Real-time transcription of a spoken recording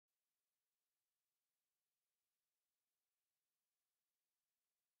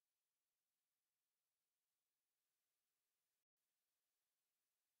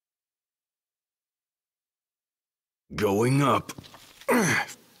Going up.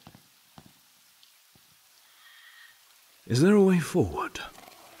 Is there a way forward?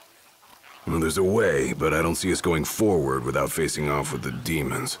 Well, there's a way, but I don't see us going forward without facing off with the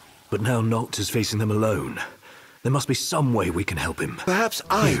demons. But now Noct is facing them alone. There must be some way we can help him. Perhaps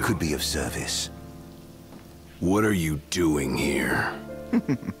I could be of service. What are you doing here?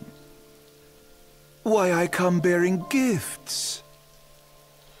 Why, I come bearing gifts.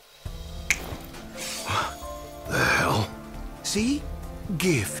 The hell? See?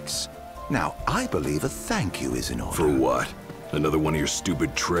 Gifts. Now, I believe a thank you is in order. For what? Another one of your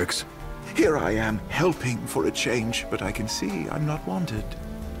stupid tricks? Here I am, helping for a change, but I can see I'm not wanted.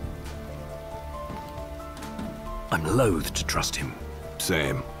 I'm loath to trust him.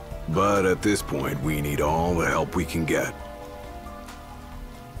 Same. But at this point, we need all the help we can get.